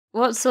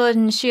What Sword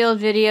and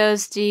Shield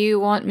videos do you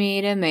want me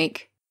to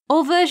make?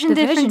 All version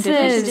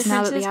differences!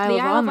 Now that the Isle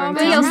of Armor and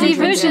DLC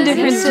version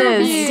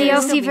differences!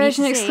 DLC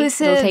version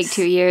exclusives! It'll take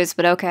 2 years,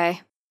 but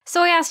okay.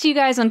 So I asked you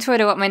guys on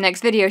Twitter what my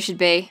next video should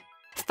be.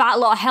 Fat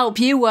lot of help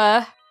you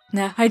were!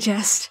 Nah, I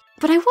jest.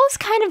 But I was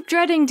kind of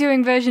dreading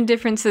doing version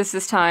differences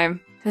this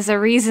time. There's a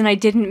reason I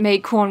didn't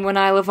make one when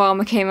Isle of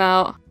Armor came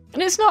out.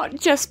 And it's not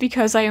just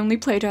because I only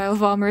played Isle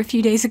of Armor a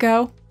few days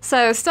ago.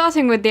 So,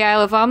 starting with the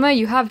Isle of Armor,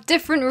 you have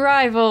different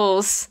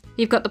rivals.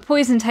 You've got the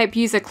poison type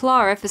user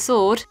Clara for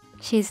sword.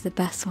 She's the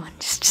best one,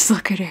 just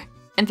look at her.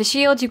 And for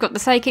shield, you've got the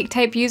psychic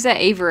type user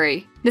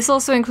Avery. This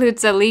also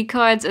includes their league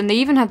cards, and they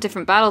even have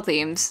different battle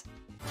themes.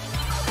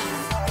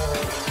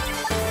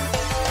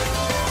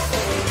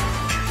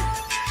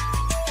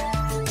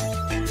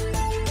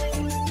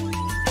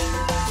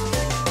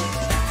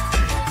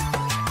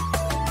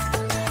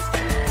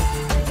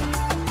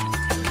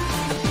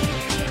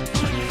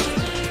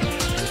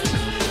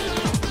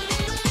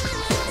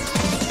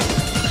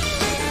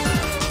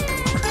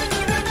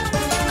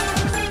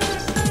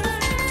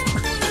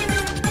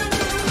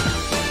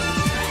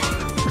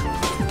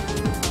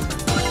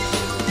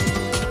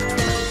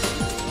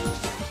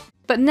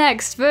 But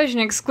next, version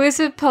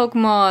exclusive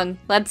Pokemon.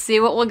 Let's see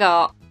what we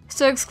got.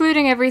 So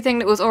excluding everything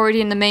that was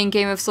already in the main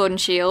game of Sword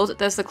and Shield,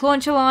 there's the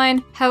Clauncher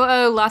line,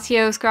 Ho-Oh,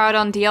 Latios,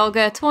 Groudon,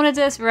 Dialga,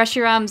 Tornadus,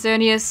 Reshiram,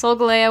 Xerneas,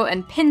 Solgaleo,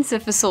 and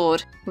Pinsir for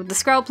sword. With the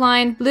Scrap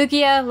line,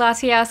 Lugia,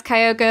 Latias,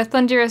 Kyogre,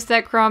 Thundurus,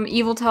 Zekrom,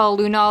 Yveltal,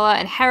 Lunala,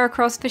 and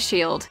Heracross for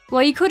shield.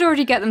 While you could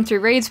already get them through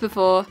raids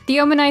before, the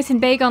Omanite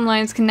and Bagon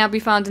lines can now be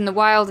found in the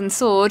Wild and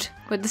Sword,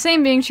 with the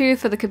same being true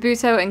for the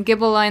Kabuto and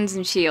Gible lines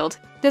in Shield.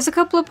 There's a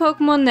couple of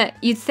Pokemon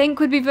that you'd think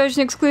would be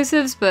version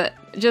exclusives, but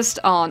just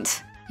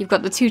aren't. You've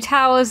got the 2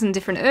 towers and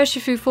different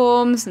Urshifu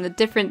forms, and the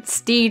different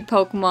Steed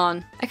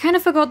Pokemon. I kind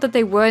of forgot that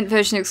they weren't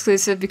version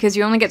exclusive because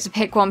you only get to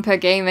pick one per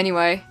game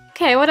anyway.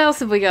 Okay, what else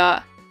have we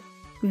got?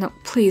 No,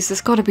 please,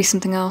 there's gotta be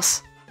something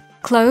else.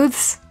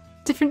 Clothes?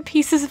 Different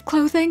pieces of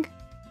clothing?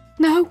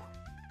 No?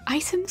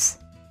 Items?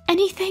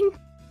 Anything?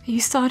 Are you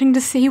starting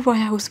to see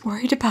why I was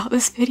worried about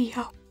this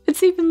video?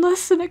 It's even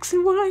less than X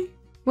and Y.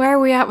 Where are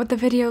we at with the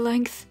video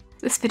length?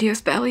 This video's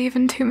barely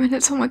even 2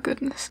 minutes, oh my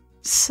goodness.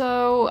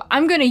 So,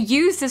 I'm gonna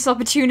use this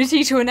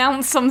opportunity to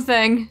announce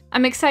something.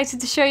 I'm excited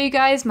to show you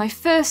guys my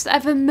first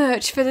ever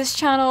merch for this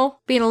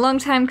channel. Been a long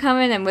time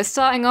coming, and we're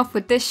starting off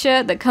with this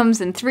shirt that comes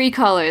in 3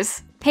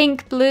 colors.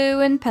 Pink,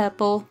 blue, and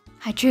purple.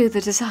 I drew the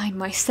design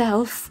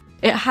myself.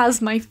 It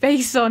has my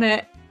face on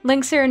it.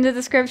 Links are in the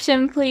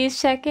description, please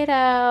check it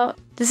out.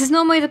 This is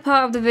normally the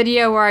part of the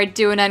video where I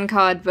do an end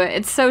card, but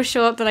it's so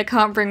short that I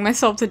can't bring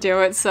myself to do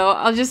it, so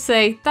I'll just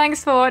say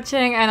thanks for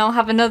watching, and I'll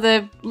have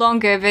another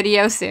longer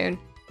video soon.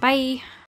 Bye!